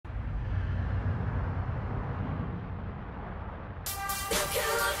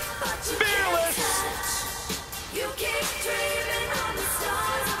Fearless! You keep dreaming on the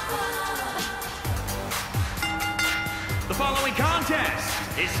stars above. The following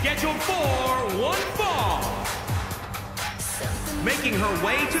contest is scheduled for one fall. Making her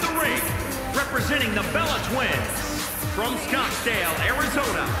way to the ring, representing the Bella Twins, from Scottsdale,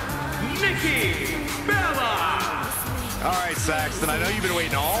 Arizona, Nikki Bella. All right, Saxton, I know you've been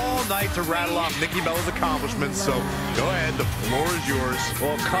waiting all night to rattle off Nikki Bella's accomplishments, so go ahead, the floor is yours.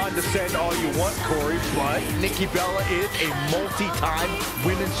 Well, condescend all you want, Corey, but Nikki Bella is a multi-time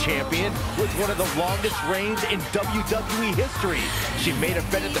women's champion with one of the longest reigns in WWE history. She made a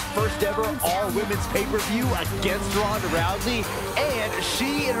bet at the first ever all-women's pay-per-view against Ronda Rousey, and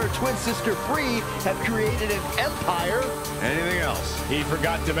she and her twin sister Brie have created an empire. Anything else? He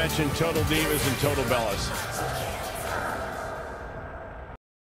forgot to mention Total Divas and Total Bellas.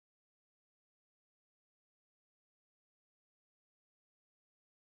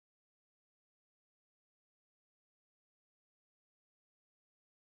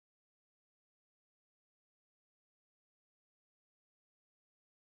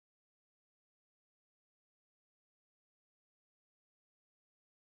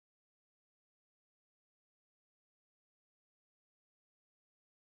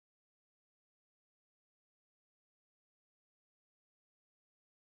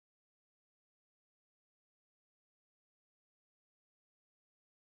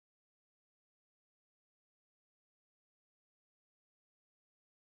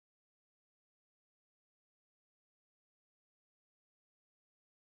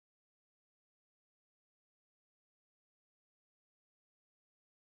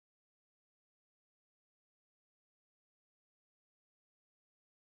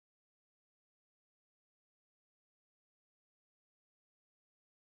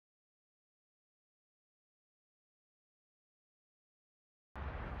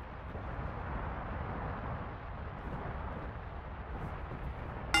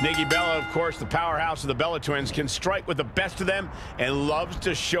 Nikki Bella, of course, the powerhouse of the Bella Twins, can strike with the best of them and loves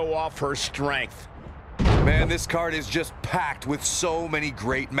to show off her strength. Man, this card is just packed with so many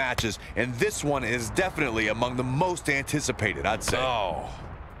great matches, and this one is definitely among the most anticipated, I'd say. Oh.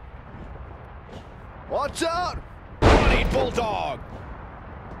 Watch out! Running Bulldog.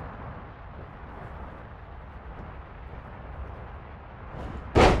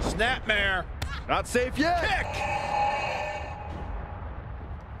 Snapmare. Not safe yet. Kick.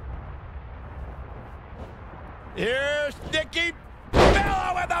 Here's Nikki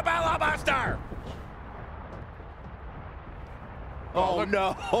Bella with the Bella Buster. Oh,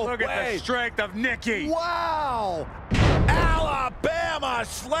 no. Look at the strength of Nikki. Wow! Alabama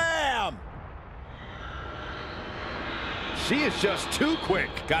slam. She is just too quick.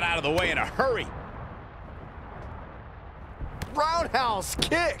 Got out of the way in a hurry. Roundhouse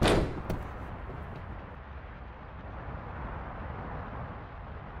kick.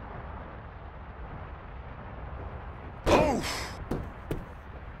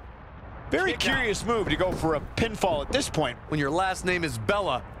 Very curious move to go for a pinfall at this point. When your last name is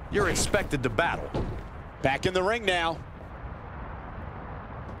Bella, you're expected to battle. Back in the ring now.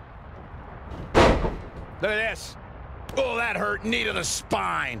 Look at this. Oh, that hurt. Knee to the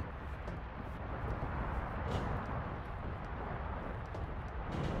spine.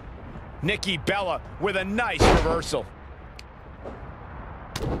 Nikki Bella with a nice reversal.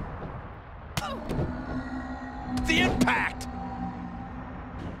 The impact.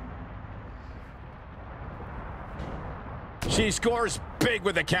 She scores big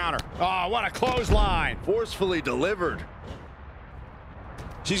with the counter. Oh, what a clothesline. Forcefully delivered.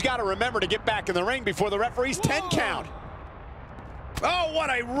 She's got to remember to get back in the ring before the referee's 10 count. Oh, what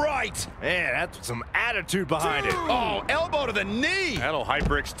a right. Man, that's some attitude behind it. Oh, elbow to the knee. That'll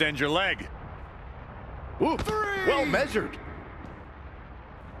hyperextend your leg. Ooh, well measured.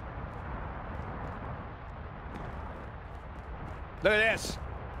 Look at this.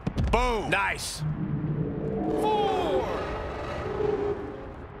 Boom. Nice. 4.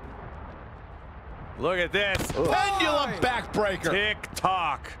 Look at this. Pendulum backbreaker.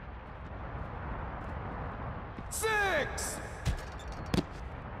 Tick-tock. 6,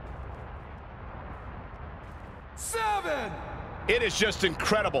 7. It is just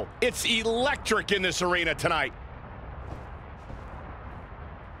incredible. It's electric in this arena tonight.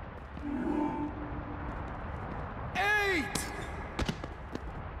 8,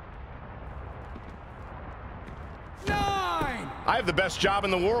 9. I have the best job in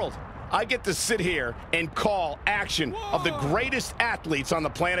the world. I get to sit here and call action of the greatest athletes on the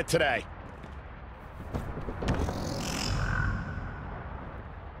planet today.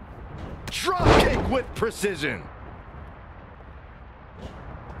 Drop kick with precision.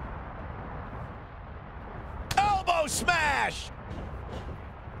 elbow smash!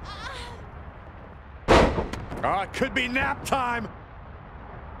 It could be nap time.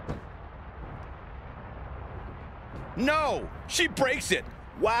 No, she breaks it.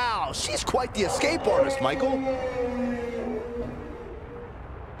 Wow, she's quite the escape artist, Michael.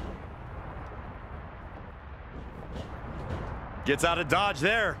 Gets out of dodge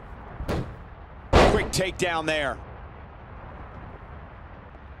there. Quick takedown there.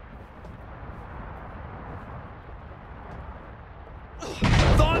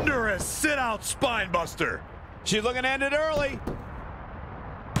 Thunderous sit-out spine buster. She's looking to end it early.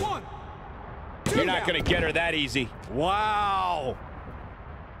 1, 2. You're not going to get her that easy. Wow.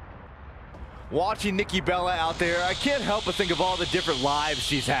 Watching Nikki Bella out there, I can't help but think of all the different lives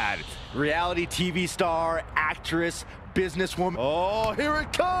she's had. Reality TV star, actress, businesswoman. Oh, here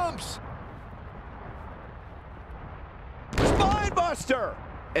it comes! Spine buster.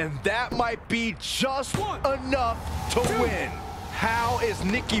 And that might be just enough to win. How is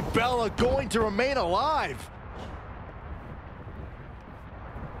Nikki Bella going to remain alive?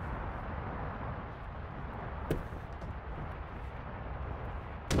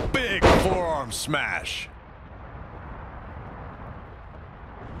 Big forearm smash.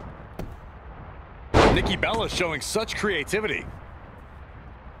 Nikki Bella showing such creativity.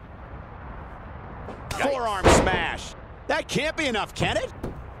 Forearm smash. That can't be enough, can it?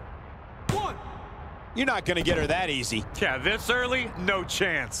 1. You're not going to get her that easy. Yeah, this early, no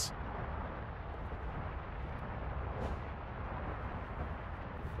chance.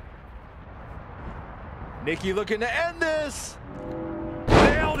 Nikki looking to end this.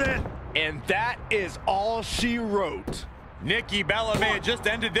 Nailed it. And that is all she wrote. Nikki Bella may have just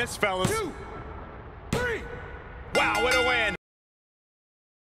ended this, fellas. 2, 3. Wow, what a win.